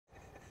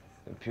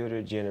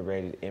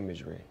Computer-generated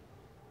imagery.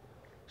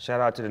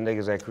 Shout out to the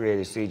niggas that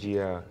created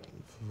CGI.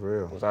 For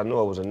real. Because I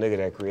know it was a nigga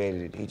that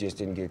created it. He just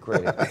didn't get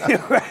credit.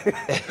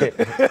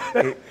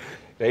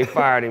 They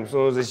fired him as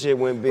soon as the shit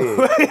went big.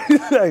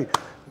 Like,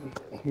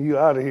 you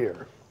out of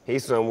here.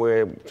 He's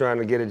somewhere trying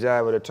to get a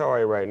job at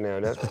Atari right now.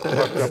 That's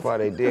fucked up how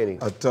they did him.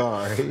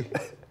 Atari.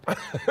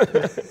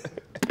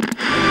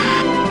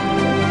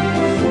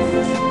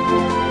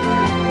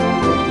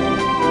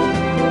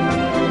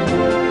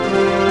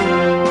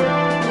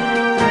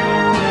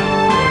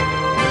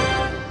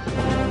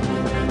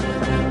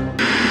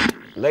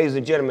 Ladies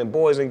and gentlemen,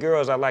 boys and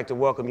girls, I'd like to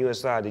welcome you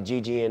inside the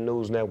GGN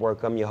News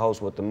Network. I'm your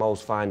host with the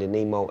most, Finding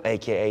Nemo,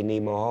 AKA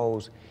Nemo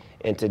Hoes.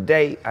 And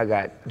today, I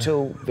got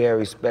two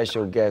very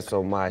special guests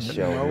on my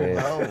show,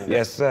 man.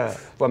 Yes, sir.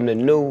 From the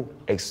new,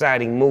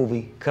 exciting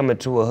movie, coming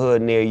to a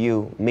hood near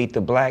you, Meet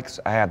the Blacks,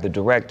 I have the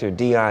director,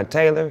 Deon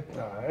Taylor,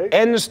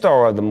 and the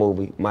star of the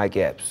movie, Mike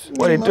Epps.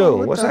 What it do?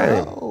 What's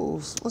happening?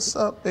 What's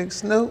up, Big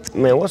Snoop?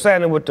 Man, what's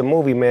happening with the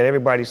movie, man?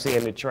 Everybody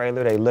seeing the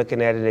trailer, they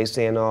looking at it, they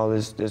seeing all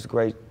this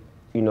great,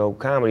 you know,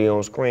 comedy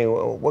on screen.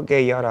 What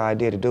gave y'all the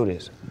idea to do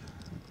this?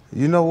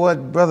 You know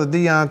what, brother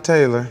Deon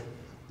Taylor,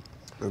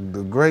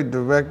 the great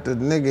director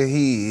nigga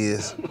he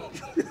is,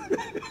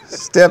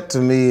 stepped to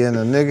me in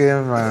a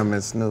nigga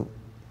environment, Snoop,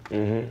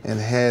 and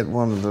had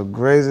one of the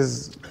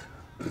greatest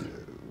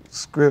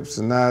scripts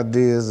and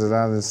ideas that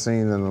I've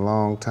seen in a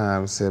long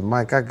time. Said,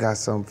 Mike, I got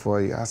something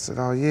for you. I said,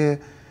 oh yeah?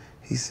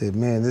 He said,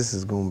 man, this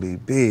is gonna be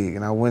big.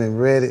 And I went and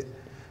read it.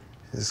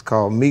 It's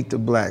called Meet the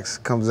Blacks.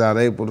 Comes out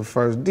April the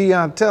 1st.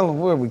 Deon, tell them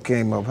where we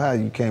came up, how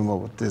you came up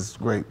with this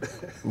great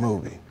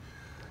movie.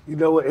 You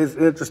know what, it's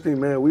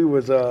interesting, man. We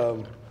was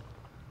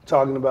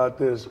talking about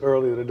this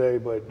earlier today,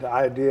 but the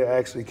idea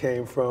actually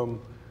came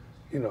from,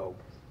 you know,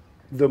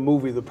 the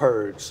movie The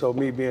Purge. So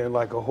me being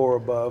like a horror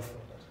buff,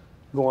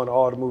 going to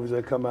all the movies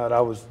that come out,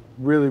 I was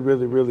really,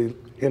 really, really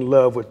in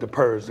love with The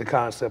Purge, the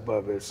concept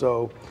of it.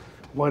 So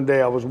one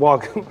day I was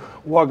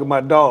walking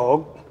my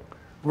dog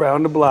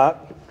around the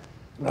block,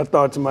 and I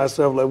thought to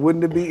myself, like,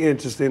 wouldn't it be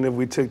interesting if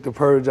we took the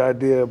Purge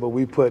idea, but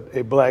we put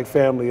a black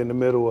family in the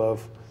middle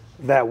of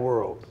that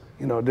world?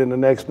 You know, then the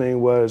next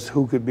thing was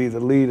who could be the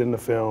lead in the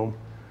film,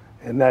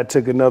 and that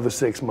took another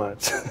 6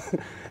 months.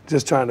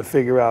 Just trying to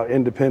figure out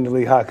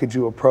independently how could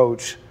you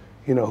approach,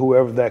 you know,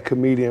 whoever that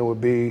comedian would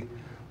be.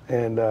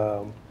 And,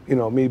 you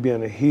know, me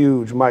being a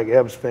huge Mike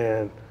Epps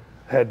fan,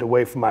 I had to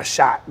wait for my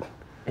shot.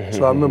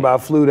 So I remember I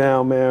flew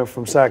down, man,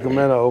 from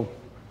Sacramento,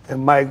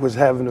 and Mike was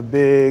having a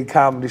big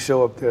comedy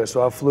show up there.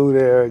 So I flew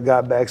there,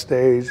 got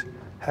backstage,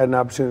 had an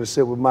opportunity to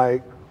sit with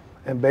Mike,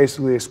 and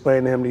basically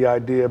explain to him the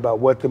idea about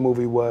what the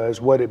movie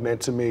was, what it meant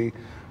to me.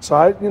 So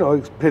I, you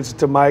know, pitched it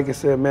to Mike and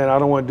said, man, I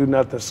don't want to do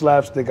nothing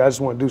slapstick. I just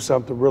want to do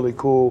something really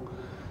cool.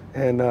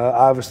 And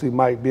obviously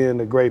Mike being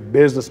the great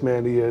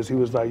businessman he is, he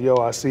was like, yo,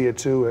 I see it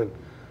too, and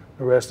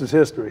the rest is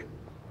history.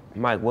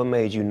 Mike, what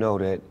made you know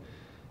that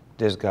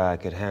this guy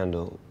could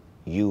handle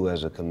you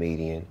as a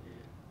comedian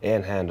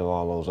and handle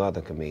all those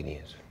other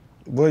comedians?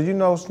 Well, you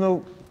know,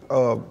 Snoop,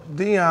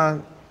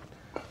 Deon's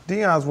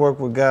worked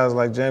with guys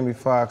like Jamie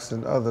Foxx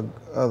and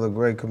other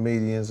great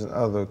comedians and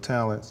other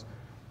talents.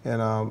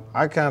 And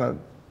I kind of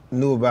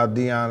knew about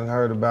Deon and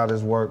heard about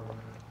his work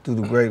through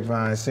the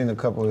grapevine, seen a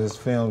couple of his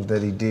films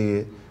that he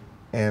did.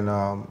 And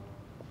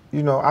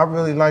you know, I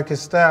really like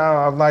his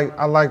style.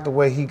 I like the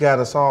way he got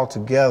us all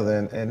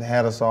together and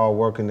had us all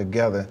working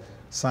together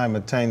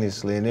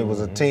simultaneously. And it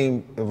was a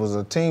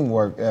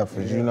teamwork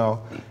effort, you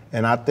know.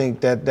 And I think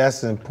that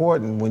that's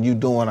important when you're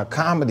doing a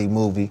comedy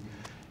movie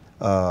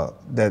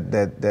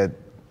that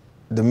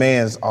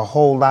demands a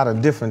whole lot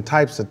of different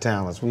types of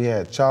talents. We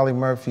had Charlie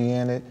Murphy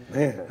in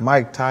it,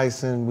 Mike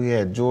Tyson, we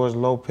had George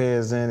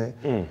Lopez in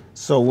it.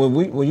 So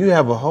when you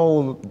have a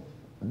whole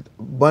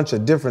bunch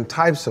of different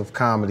types of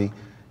comedy,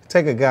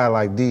 take a guy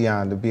like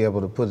Deon to be able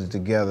to put it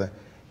together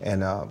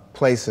and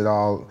place it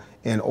all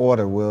in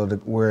order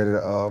where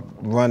it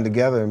run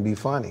together and be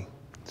funny.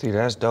 See,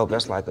 that's dope.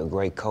 That's like a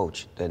great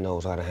coach that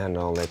knows how to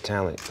handle all that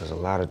talent, because a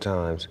lot of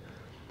times,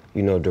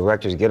 you know,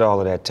 directors get all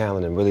of that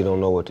talent and really don't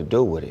know what to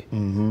do with it,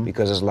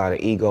 because there's a lot of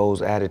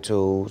egos,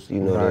 attitudes, you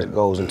know, that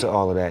goes into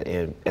all of that.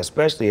 And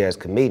especially as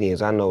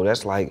comedians, I know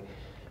that's like,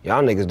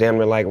 y'all niggas damn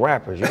near like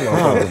rappers. You know,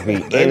 niggas be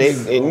in it,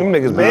 and them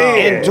niggas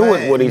be into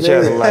it with each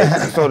other. Like,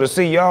 so to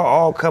see y'all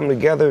all come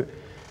together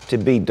to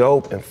be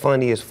dope and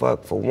funny as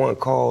fuck for one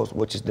cause,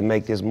 which is to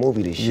make this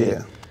movie this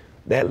shit,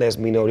 that lets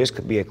me know this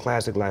could be a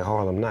classic like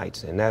Harlem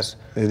Nights. And that's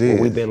what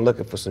we've been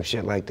looking for, some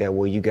shit like that,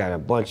 where you got a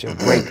bunch of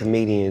great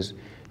comedians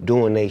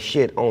doing their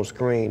shit on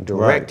screen,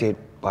 directed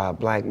by a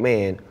black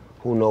man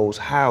who knows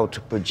how to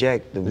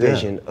project the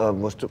vision of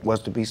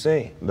what's to be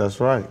seen. That's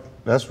right.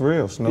 That's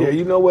real, Snoop. Yeah,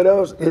 you know what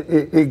else?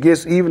 It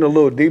gets even a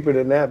little deeper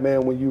than that,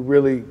 man, when you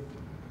really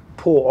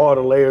pull all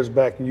the layers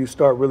back and you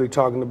start really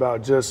talking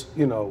about just,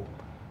 you know,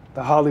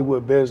 the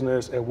Hollywood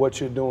business and what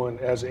you're doing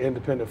as an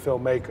independent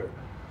filmmaker.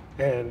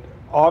 And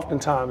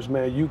oftentimes,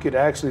 man, you could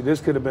actually, this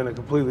could have been a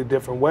completely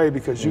different way,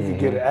 because you could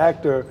get an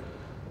actor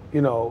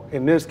you know,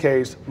 in this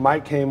case,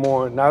 Mike came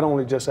on not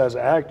only just as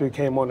an actor, he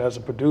came on as a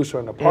producer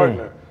and a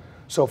partner.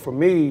 So for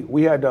me,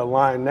 we had to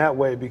align that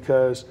way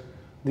because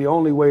the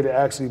only way to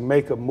actually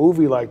make a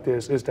movie like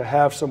this is to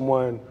have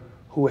someone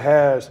who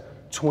has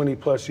 20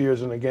 plus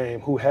years in the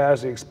game, who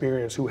has the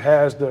experience, who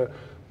has the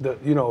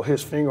you know,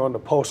 his finger on the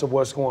pulse of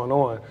what's going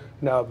on.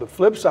 Now, the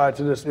flip side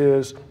to this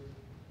is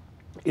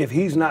if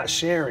he's not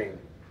sharing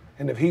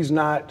and if he's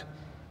not,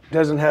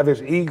 doesn't have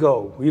his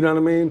ego, you know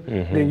what I mean?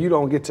 Then you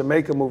don't get to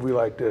make a movie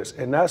like this.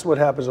 And that's what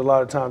happens a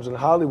lot of times in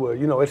Hollywood.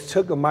 You know, it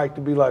took a Mike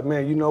to be like,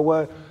 man, you know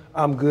what?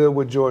 I'm good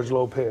with George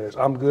Lopez.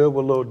 I'm good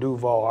with Lil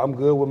Duval. I'm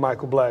good with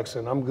Michael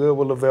Blackson. I'm good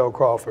with Lavelle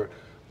Crawford.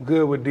 I'm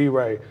good with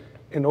D-Ray.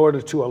 In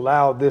order to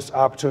allow this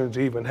opportunity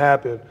to even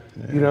happen,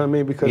 you know what I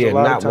mean? Because a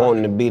lot of times, not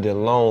wanting to be the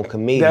lone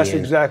comedian. That's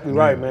exactly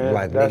right, man.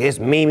 Like, nigga, it's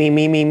me, me.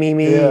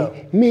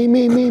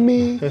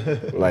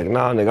 Like,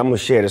 nah, nigga, I'm gonna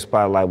share the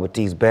spotlight with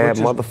these bad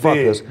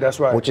motherfuckers. Big.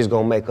 That's right. Which is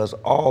gonna make us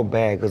all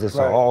bad, because it's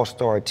an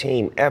all-star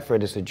team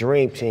effort. It's a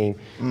dream team.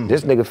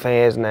 This nigga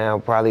fans now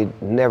probably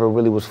never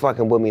really was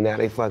fucking with me. Now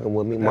they fucking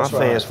with me. My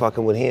fans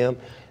fucking with him.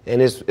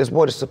 And it's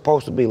what it's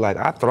supposed to be like.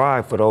 I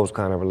thrive for those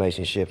kind of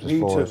relationships as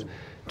far as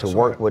to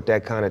work with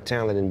that kind of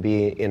talent and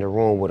be in a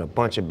room with a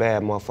bunch of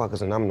bad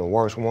motherfuckers and I'm the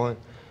worst one.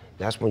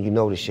 That's when you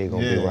know this shit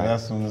gonna be right.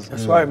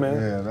 That's right, man.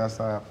 Yeah, that's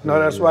how. No,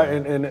 that's right,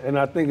 and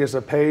I think it's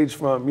a page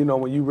from, you know,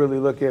 when you really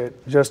look at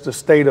just the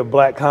state of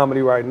black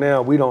comedy right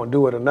now, we don't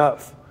do it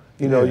enough.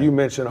 You know, you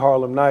mentioned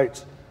Harlem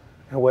Nights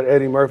and what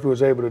Eddie Murphy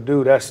was able to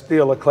do. That's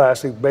still a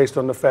classic based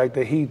on the fact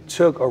that he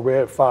took a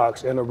Red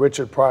Fox and a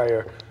Richard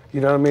Pryor,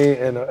 you know what I mean,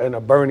 and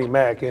a Bernie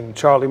Mac and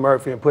Charlie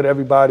Murphy and put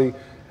everybody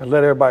and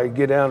let everybody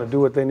get down and do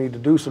what they need to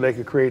do so they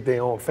could create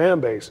their own fan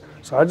base.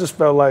 So I just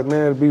felt like,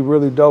 man, it'd be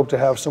really dope to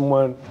have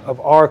someone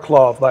of our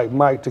cloth like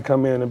Mike to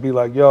come in and be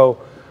like, yo,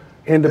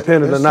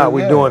 independent or not,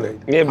 we doing it.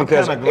 Yeah,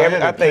 because I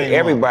think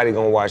everybody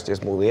gonna watch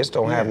this movie. It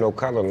don't have no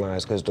color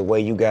lines, because the way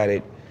you got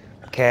it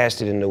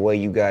casted and the way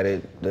you got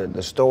it,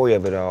 the story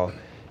of it all,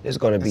 it's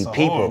gonna be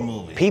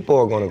people. People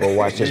are gonna go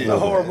watch this movie.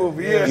 It's a horror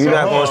movie, yeah. You're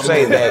not gonna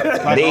say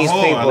that like these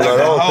people are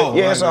those.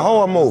 Yeah, it's a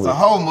horror movie. It's a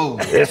whole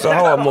movie. It's a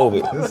horror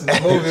movie. This is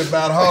a movie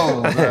about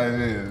hoes right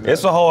here.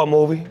 It's a horror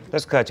movie.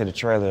 Let's cut to the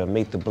trailer of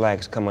Meet the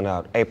Blacks coming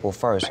out April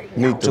 1st.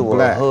 Meet the to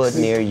Blacks. a hood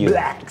near you.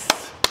 Blacks.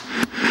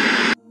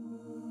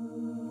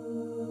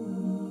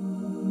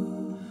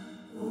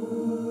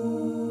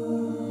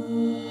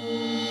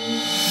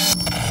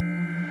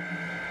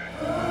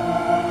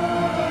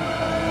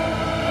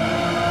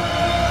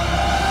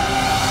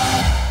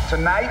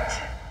 Tonight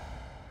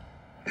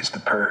is the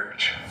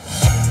Purge.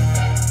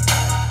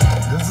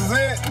 This is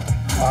it.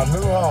 Our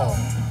new home.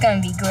 It's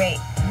gonna be great.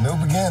 New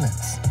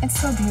beginnings. It's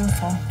so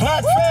beautiful.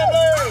 Black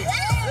family!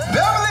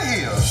 Beverly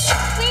Hills.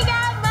 We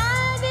got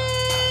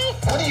money!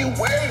 What are you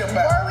worried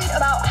about? Worried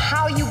about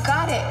how you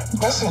got it.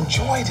 Let's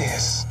enjoy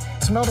this.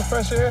 Smell the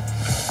fresh air?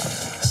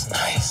 It's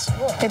nice.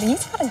 Baby,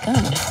 he's got a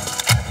gun.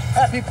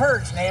 Happy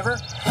Purge, neighbor.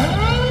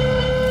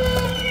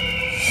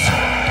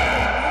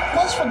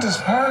 What's with this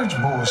purge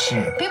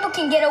bullshit? People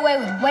can get away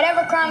with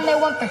whatever crime they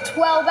want for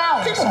 12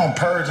 hours. People don't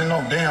purge in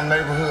no damn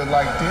neighborhood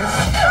like this.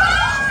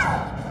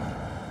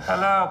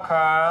 Hello,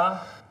 Carl.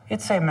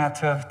 It's a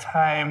matter of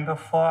time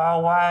before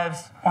our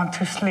wives want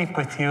to sleep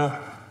with you.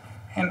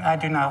 And I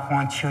do not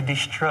want you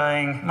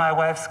destroying my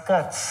wife's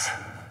guts.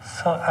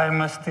 So I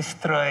must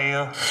destroy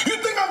you. You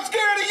think I'm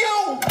scared of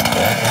you?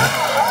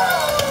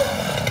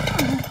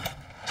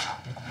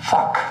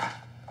 Fuck.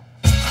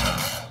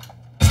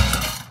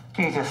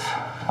 Jesus,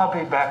 I'll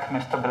be back,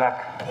 Mr.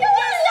 Black. You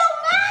were so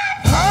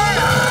mad!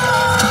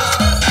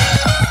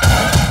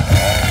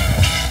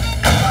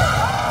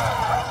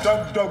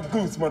 Duck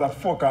goose,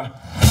 motherfucker.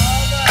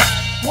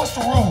 What's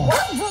the rule?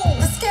 What rule?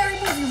 The scary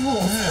movie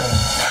rule.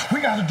 Yeah.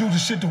 We gotta do the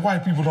shit that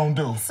white people don't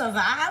do.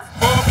 Survive?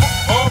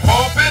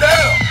 Pump it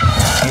up!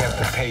 You have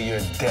to pay your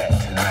debt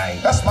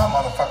tonight. That's my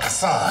motherfucking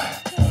son.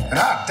 And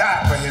I'll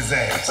die for his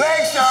ass.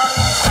 Thanks, Sean.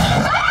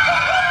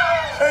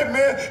 Hey,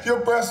 man, your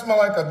breath smell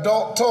like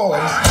adult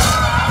toys.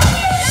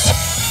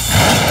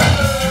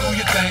 Do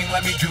your thing,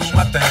 let me do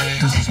my thing.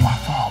 This is my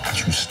fault, but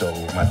you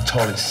stole my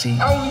toilet seat.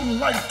 I don't even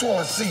like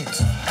toilet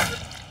seats.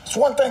 It's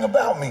one thing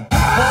about me. White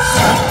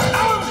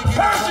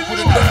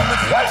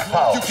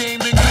power.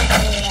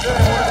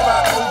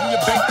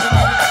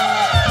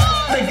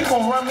 Think you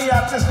gonna run me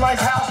out this nice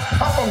house?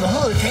 I'm from the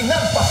hood, can't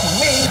nothing fuck with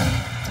me.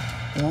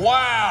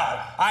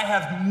 Wow, I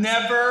have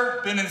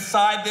never been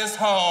inside this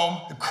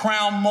home. The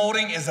crown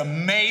molding is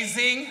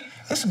amazing.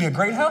 This would be a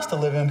great house to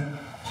live in. Or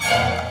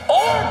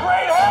a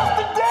great house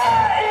to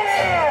die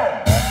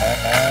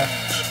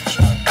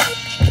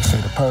in! They say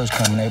the Purge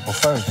coming April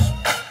 1st.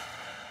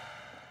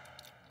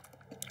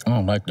 I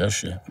don't like that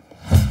shit.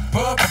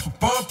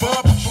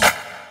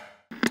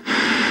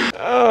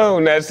 Oh,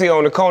 now see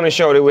on the Conan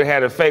show, they would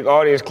have a fake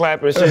audience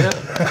clapping and shit.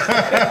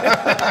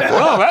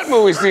 Well, that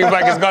movie seems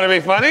like it's gonna be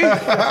funny.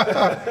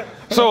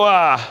 So,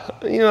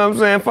 you know what I'm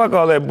saying? Fuck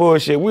all that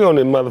bullshit. We on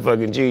the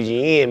motherfucking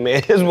GGN,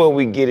 man. This is where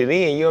we get it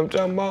in, you know what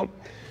I'm talking about?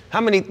 How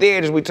many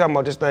theaters we talking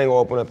about this thing will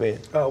open up in?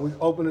 We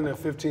opening at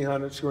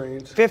 1,500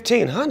 screens.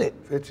 1,500?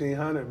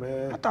 1,500,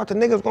 man. I thought the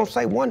nigga was gonna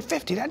say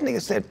 150. That nigga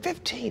said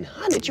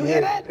 1,500. You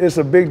hear that? It's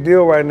a big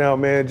deal right now,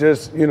 man.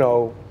 Just, you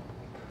know,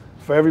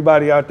 for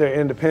everybody out there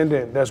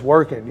independent that's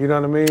working, you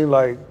know what I mean?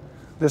 Like,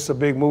 this is a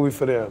big movie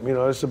for them. You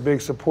know, it's a big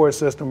support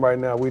system right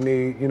now. We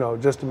need, you know,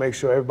 just to make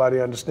sure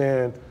everybody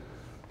understand,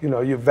 you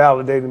know, you're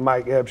validating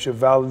Mike Epps, you're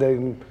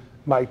validating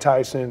Mike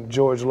Tyson,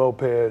 George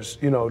Lopez,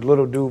 you know,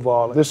 Little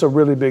Duval. This is a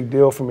really big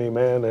deal for me,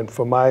 man, and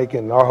for Mike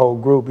and our whole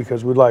group,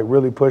 because we're like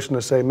really pushing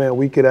to say, man,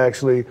 we could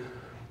actually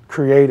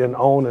create and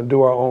own and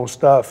do our own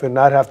stuff and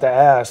not have to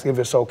ask if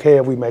it's okay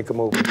if we make a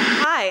movie.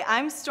 Hi,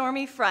 I'm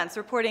Stormy Fronts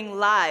reporting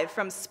live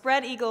from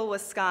Spread Eagle,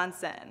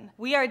 Wisconsin.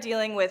 We are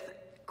dealing with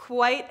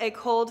quite a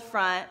cold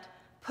front,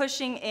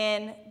 pushing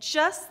in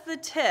just the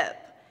tip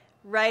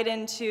right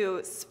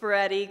into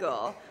Spread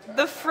Eagle.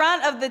 The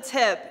front of the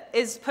tip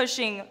is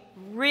pushing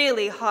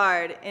really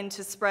hard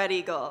into Spread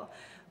Eagle.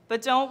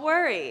 But don't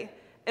worry,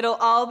 it'll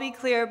all be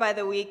clear by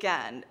the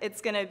weekend.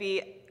 It's gonna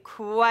be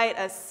quite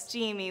a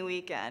steamy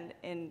weekend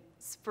in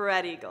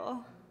Spread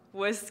Eagle,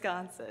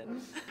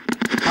 Wisconsin.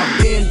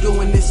 I've been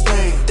doing this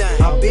thing.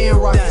 I've been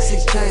rocking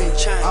 6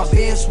 chains. I've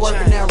been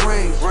swerving that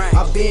range.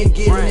 I've been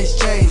getting this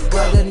change.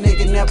 But a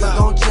nigga never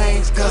gon'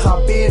 change, cause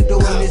I've been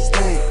doing this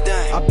thing.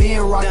 I've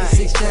been rocking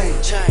 6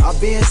 chains. I've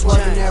been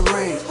swerving that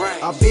range.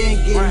 I've been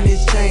getting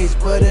this change.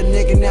 But a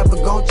nigga never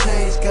gon'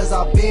 change, cause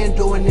I've been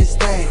doing this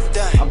thing.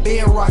 I've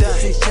been rocking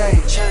 6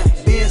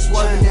 chains. Been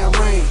swerving that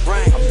range.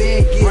 I've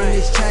been getting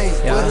this change.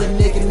 But a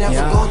nigga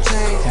never gon'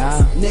 change.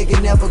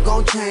 Nigga never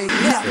gon' change.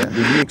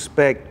 Do you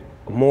expect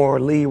more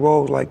lead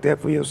roles like that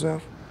for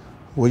yourself?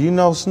 Well, you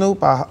know,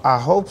 Snoop, I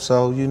hope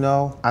so, you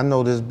know. I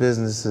know this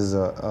business is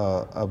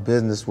a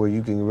business where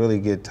you can really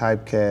get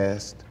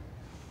typecast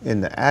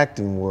in the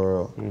acting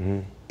world.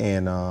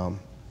 And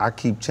I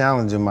keep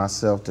challenging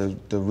myself to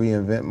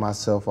reinvent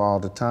myself all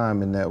the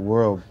time in that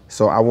world.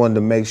 So I wanted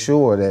to make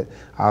sure that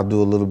I'll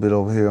do a little bit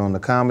over here on the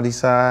comedy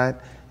side,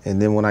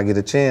 and then when I get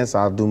a chance,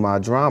 I'll do my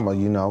drama,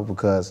 you know,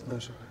 because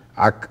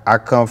I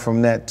come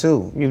from that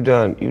too. You've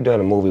done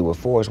a movie with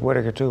Forrest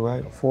Whitaker too,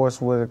 right?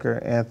 Forrest Whitaker,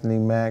 Anthony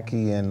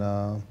Mackie, and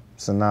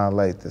Sanaa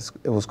Lathan.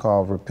 It was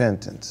called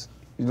Repentance.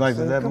 You like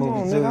that Come movie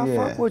on, too? nigga,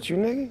 Yeah. I fuck with you,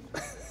 nigga.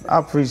 I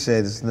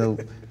appreciate it,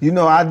 Snoop. You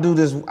know, I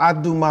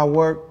do my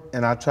work,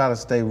 and I try to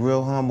stay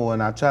real humble,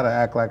 and I try to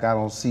act like I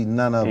don't see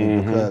none of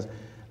it, because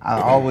I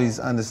always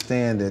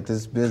understand that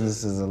this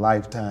business is a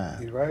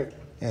lifetime. You're right.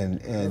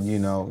 And you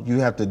know, you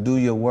have to do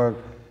your work.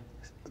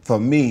 For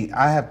me,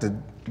 I have to,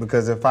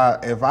 because if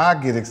I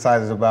get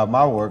excited about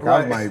my work,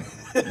 I might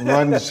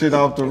run the shit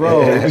off the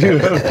road. You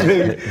know what I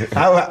mean?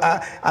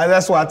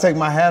 That's why I take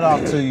my hat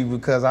off to you,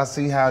 because I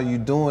see how you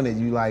doing it.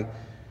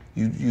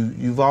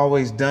 You've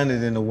always done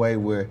it in a way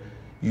where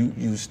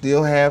you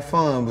still had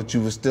fun, but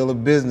you were still a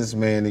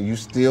businessman, and you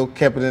still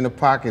kept it in the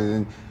pocket,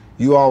 and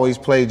you always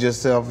played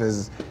yourself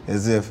as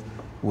if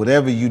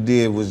whatever you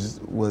did was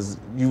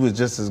you was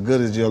just as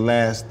good as your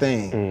last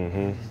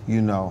thing.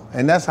 You know,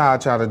 and that's how I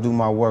try to do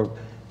my work,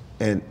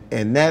 and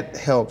that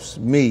helps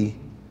me,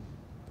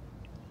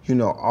 you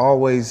know,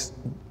 always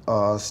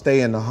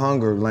stay in the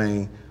hunger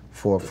lane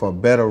for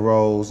better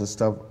roles and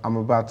stuff. I'm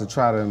about to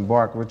try to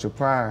embark Richard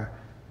Pryor,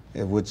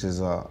 which is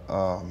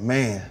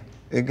man,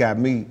 it got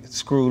me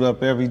screwed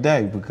up every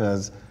day,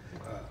 because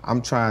I'm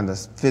trying to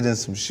fit in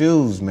some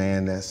shoes,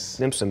 man.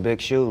 Them some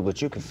big shoes,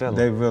 but you can fill them.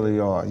 They really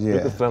are, yeah. You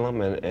can fill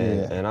them,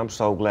 and I'm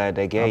so glad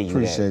they gave you that.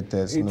 I appreciate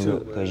that,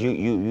 Snoop. Because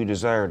you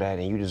deserve that,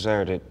 and you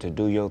deserve it to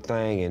do your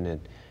thing, and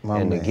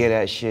Man. to get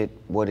that shit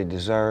what it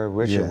deserved.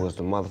 Richard Yeah. was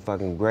the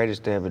motherfucking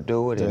greatest to ever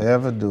do it. To and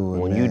ever do it,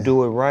 When man. you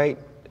do it right,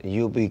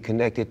 you'll be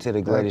connected to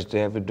the greatest to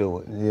ever do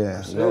it.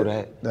 Yeah. You know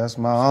that. That's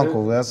my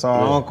uncle. That's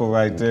our uncle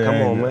right there. Come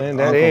on, ain't it? man.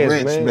 That Uncle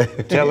is, Rich,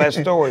 man. Tell that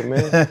story,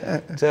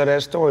 man. Tell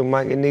that story,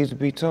 Mike. It needs to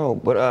be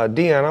told. But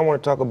Deon, I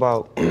want to talk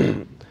about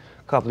a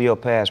couple of your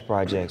past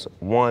projects.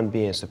 One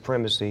being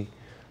Supremacy.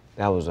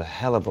 That was a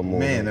hell of a movie.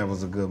 Man, that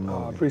was a good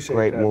movie. I appreciate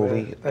Great that,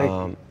 movie. man. Thank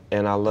you.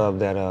 And I love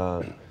that.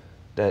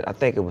 That I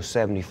think it was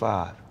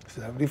 75.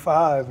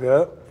 75,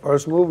 yeah.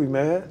 First movie,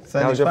 man.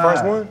 That was your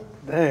first one?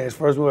 Dang, it's the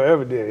first movie I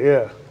ever did,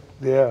 yeah.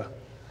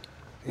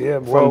 Yeah,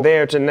 bro. From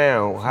there to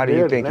now, how do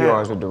you think you now.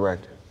 are as a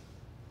director?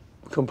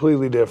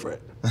 Completely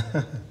different.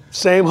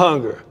 Same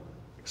hunger,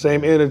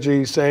 same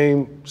energy,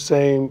 same,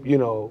 you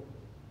know,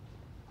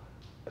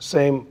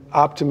 same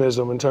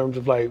optimism in terms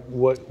of like,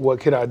 what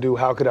could I do,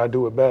 how could I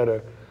do it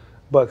better,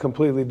 but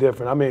completely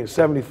different. I mean,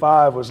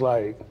 75 was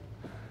like,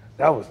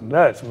 that was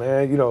nuts,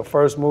 man. You know,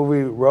 first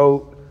movie,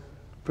 wrote,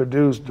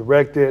 produced,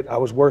 directed. I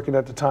was working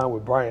at the time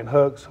with Brian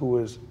Hooks, who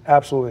was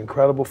absolutely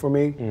incredible for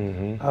me.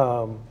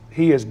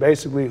 He is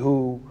basically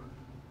who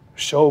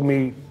showed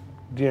me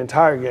the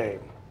entire game.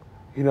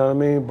 You know what I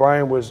mean?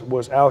 Brian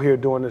was out here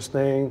doing this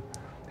thing.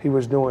 He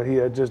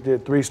had just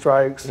did 3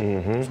 Strikes.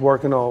 Was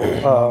working on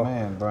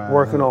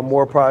working on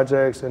more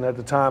projects. And at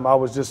the time, I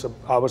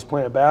was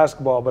playing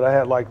basketball, but I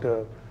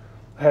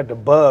had the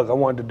bug. I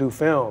wanted to do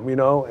film, you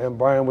know. And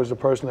Brian was the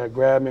person that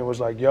grabbed me and was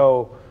like,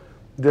 "Yo,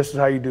 this is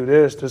how you do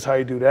this is how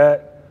you do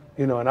that,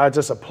 you know, and I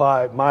just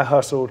applied my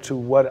hustle to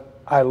what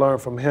I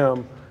learned from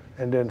him,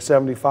 and then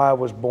 75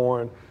 was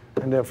born,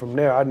 and then from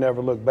there, I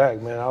never looked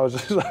back, man. I was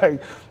just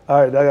like,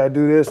 all right, I gotta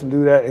do this and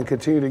do that and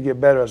continue to get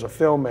better as a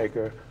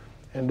filmmaker.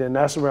 And then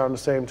that's around the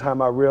same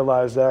time I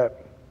realized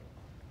that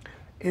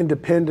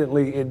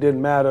independently, it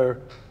didn't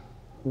matter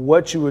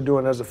what you were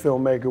doing as a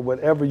filmmaker,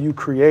 whatever you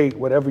create,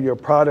 whatever your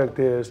product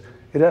is,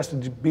 it has to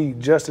be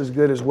just as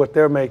good as what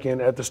they're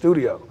making at the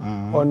studio,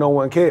 or no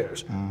one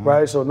cares,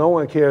 right? So no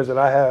one cares that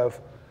I have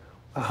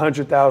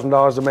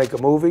 $100,000 to make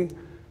a movie.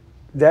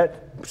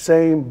 That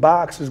same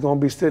box is gonna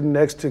be sitting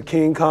next to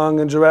King Kong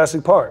and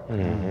Jurassic Park.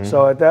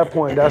 So at that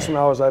point, that's when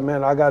I was like,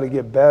 man, I gotta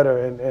get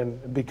better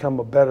and become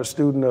a better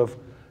student of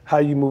how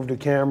you move the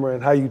camera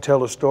and how you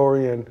tell a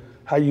story and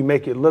how you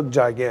make it look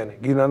gigantic,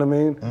 you know what I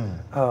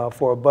mean?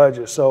 For a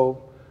budget.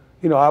 So,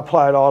 you know, I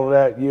applied all of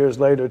that years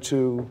later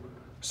to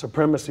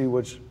Supremacy,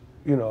 which,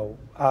 you know,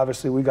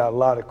 obviously we got a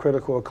lot of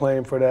critical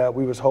acclaim for that.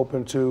 We was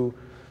hoping to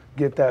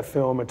get that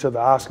film into the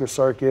Oscar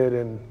circuit,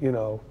 and, you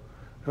know,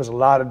 there was a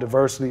lot of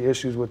diversity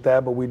issues with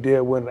that, but we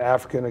did win the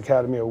African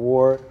Academy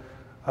Award.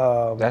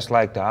 That's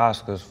like the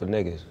Oscars for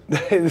niggas.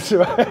 That's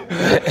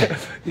right.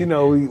 You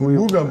know,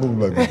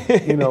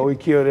 you know, we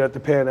killed it at the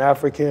Pan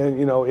African.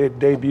 You know, it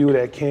debuted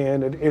at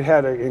Cannes. It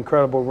had an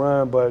incredible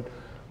run, but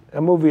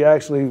that movie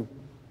actually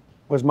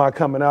was my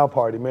coming out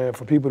party, man,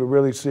 for people to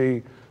really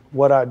see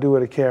what I do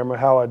with a camera,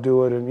 how I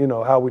do it, and, you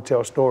know, how we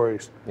tell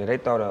stories. Yeah, they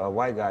thought a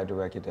white guy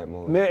directed that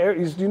movie.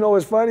 Man, you know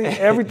what's funny?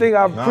 Everything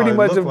I pretty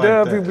much have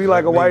done, people be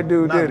like, a white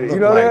dude did it. You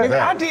know that?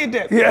 I did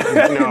that. Yeah.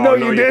 No,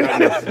 you didn't.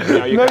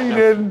 No, you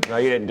didn't. No,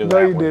 you didn't do that.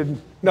 No, you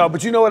didn't. No,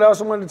 but you know what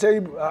else I wanted to tell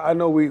you? I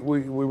know we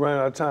ran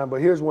out of time, but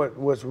here's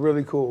what's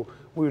really cool.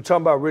 We were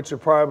talking about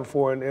Richard Pryor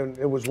before, and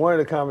it was one of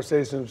the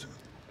conversations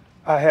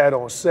I had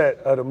on set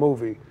of the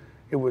movie.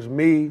 It was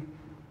me,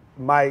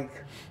 Mike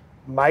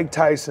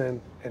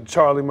Tyson, and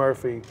Charlie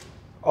Murphy,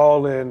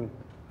 all in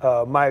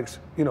Mike's,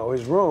 you know,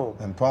 his room.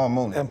 And Paul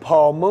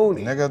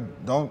Mooney. Nigga,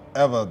 don't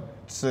ever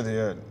sit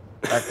here and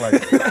act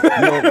like you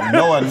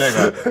know a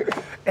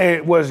nigga.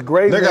 And what's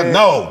great, nigga, man,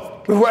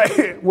 no.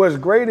 Right. What's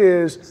great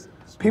is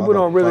people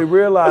don't really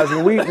realize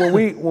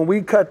when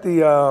we cut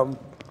the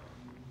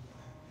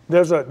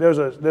there's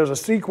a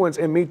sequence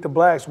in Meet the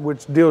Blacks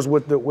which deals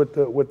with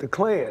the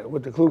Klan,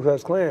 with the Ku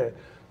Klux Klan,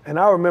 and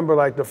I remember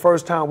like the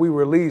first time we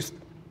released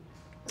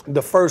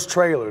the first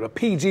trailer, the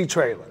PG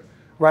trailer,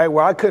 right?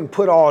 Where I couldn't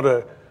put all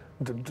the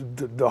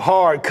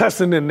hard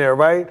cussing in there,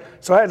 right?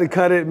 So I had to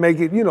cut it, make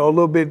it, you know, a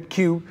little bit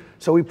cute.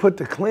 So we put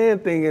the Klan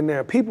thing in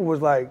there. People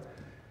was like,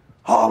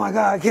 oh my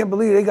God, I can't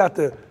believe they got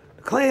the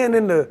Klan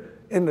in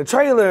the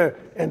trailer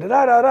and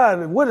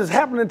da-da-da-da, what is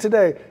happening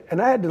today?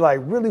 And I had to like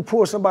really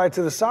pull somebody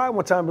to the side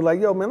one time and be like,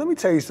 yo man, let me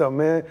tell you something,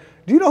 man.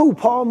 Do you know who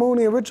Paul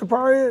Mooney and Richard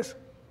Pryor is?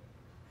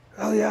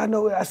 Oh yeah, I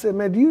know. I said,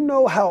 man, do you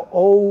know how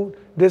old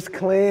this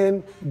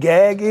Klan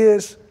gag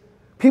is?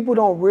 People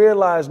don't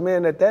realize,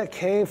 man, that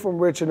came from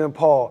Richard and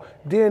Paul.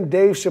 Then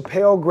Dave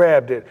Chappelle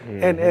grabbed it,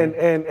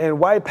 and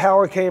White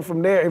Power came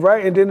from there,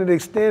 right? And then it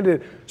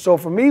extended. So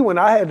for me, when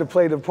I had to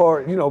play the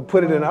part, you know,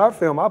 put it in our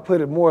film, I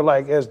put it more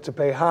like as to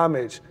pay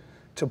homage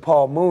to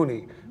Paul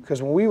Mooney.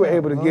 Because when we were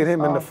able to get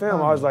him in the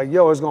film, I was like,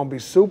 yo, it's gonna be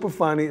super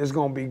funny, it's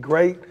gonna be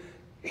great.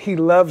 He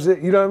loves it,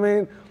 you know what I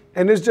mean?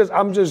 And it's just,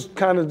 I'm just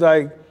kind of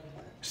like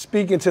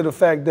speaking to the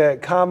fact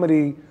that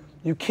comedy,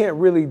 you can't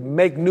really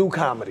make new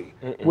comedy.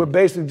 We're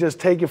basically just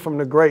taking from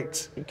the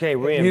greats. You can't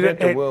reinvent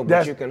the wheel,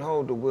 but you can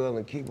hold the wheel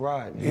and keep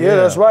riding. Yeah,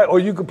 that's right. Or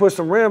you can put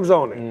some rims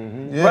on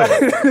it. Yeah.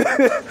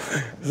 Right?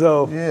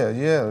 So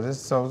yeah.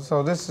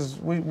 So this is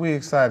we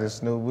excited,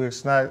 Snoop.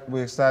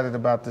 We're excited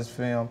about this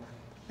film.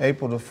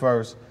 April the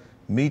 1st,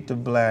 Meet the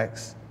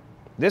Blacks.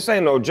 This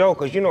ain't no joke,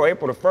 because you know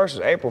April the 1st is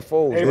April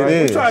Fool's, right?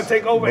 We're trying to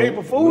take over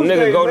April Fool's Day,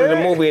 nigga go man. to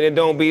the movie and it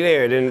don't be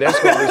there, then that's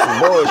gonna be some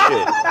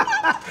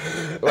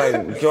bullshit.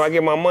 Like, can I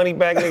get my money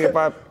back, nigga, if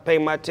I pay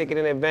my ticket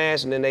in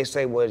advance and then they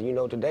say, well, you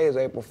know, today is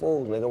April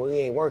Fool's, nigga, we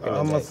ain't working today.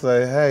 I'm gonna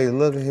say, hey,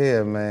 look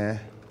here, man.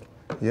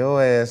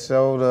 Your ass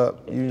showed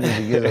up, you need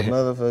to get a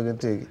motherfucking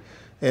ticket.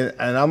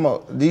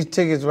 And these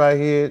tickets right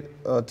here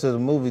to the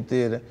movie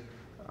theater,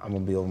 I'm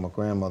gonna be over my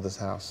grandmother's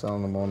house,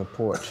 selling them on the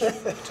porch,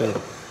 too.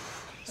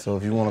 So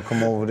if you want to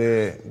come over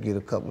there, get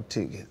a couple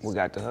tickets. We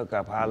got the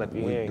hookup, holla if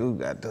you We ain't. do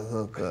got the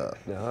hookup.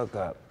 The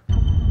hookup.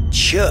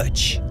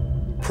 Church,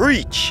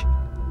 preach,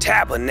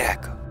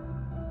 tabernacle.